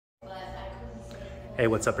Hey,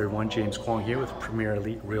 what's up everyone? James Kwong here with Premier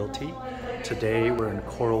Elite Realty. Today we're in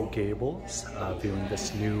Cora Gables, viewing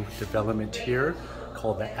this new development here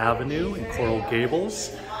called the Avenue in Cora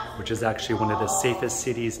Gables, which is actually one of the safest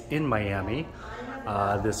cities in Miami.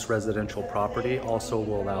 This residential property also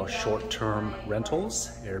will allow short-term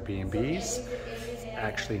rentals, Airbnbs,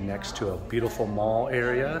 actually next to a beautiful mall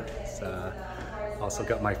area. It's also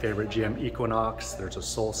got my favorite gym, Equinox. There's a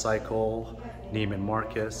Soul Cycle, Neiman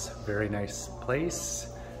Marcus. Very nice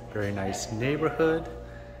place, very nice neighborhood,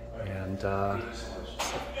 and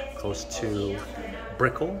close to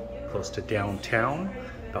Brickell, close to downtown,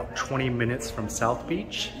 about 20 minutes from South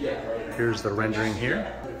Beach. Here's the rendering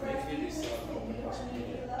here.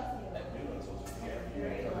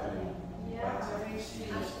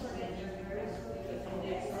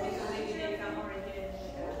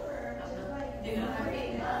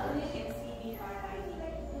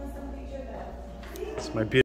 It's my beautiful